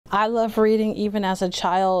I love reading. Even as a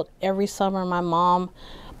child, every summer my mom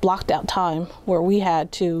blocked out time where we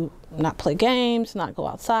had to not play games, not go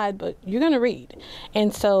outside, but you're going to read.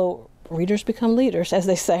 And so readers become leaders, as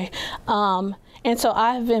they say. And so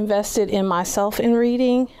I've invested in myself in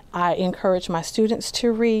reading. I encourage my students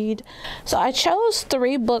to read. So I chose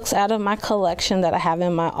 3 books out of my collection that I have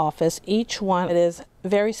in my office. Each one is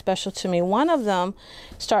very special to me. One of them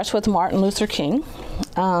starts with Martin Luther King.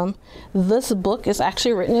 This book is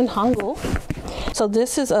actually written in Hangul. So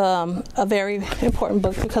this is a very important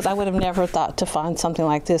book because I would have never thought to find something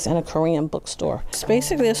like this in a Korean bookstore. It's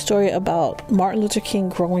basically a story about Martin Luther King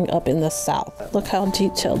growing up in the South. Look how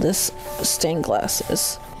detailed this stained glass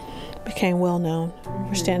is. Became well known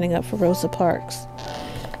for standing up for Rosa Parks.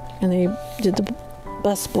 And they did the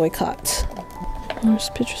bus boycotts. There's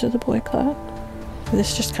pictures of the boycott.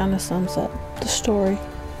 This just kind of sums up the story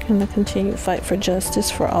and the continued fight for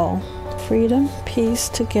justice for all. Freedom, peace,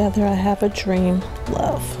 together, I have a dream,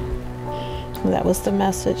 love. And that was the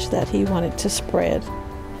message that he wanted to spread.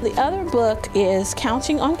 The other book is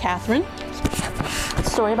Counting on Catherine. A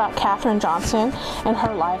story about Katherine Johnson and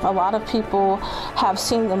her life. A lot of people have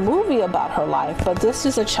seen the movie about her life, but this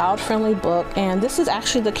is a child-friendly book, and this is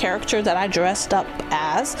actually the character that I dressed up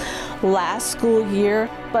as last school year.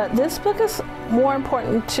 But this book is more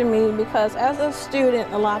important to me because as a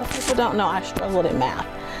student, a lot of people don't know I struggled in math.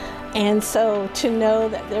 And so to know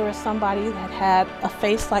that there was somebody that had a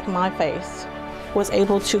face like my face, was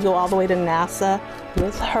able to go all the way to NASA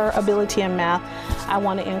with her ability in math, I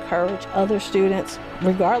want to encourage other students,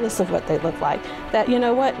 regardless of what they look like, that you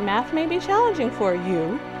know what, math may be challenging for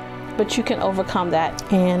you, but you can overcome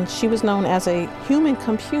that. And she was known as a human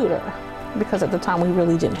computer because at the time we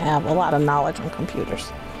really didn't have a lot of knowledge on computers.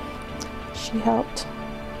 She helped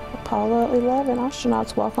Apollo 11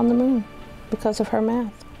 astronauts walk on the moon because of her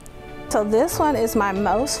math. So this one is my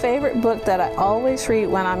most favorite book that I always read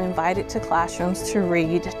when I'm invited to classrooms to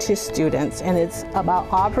read to students, and it's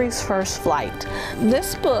about Aubrey's First Flight.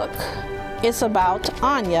 This book is about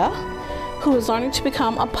Anya, who is learning to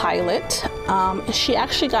become a pilot. She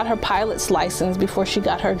actually got her pilot's license before she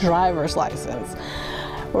got her driver's license.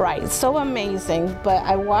 Right, so amazing. But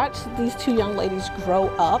I watched these 2 young ladies grow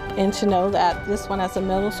up, and to know that this one as a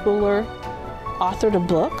middle schooler authored a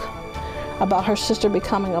book about her sister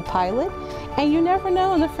becoming a pilot. And you never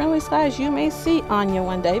know, in the friendly skies, you may see Anya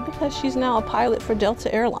one day because she's now a pilot for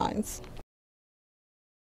Delta Airlines.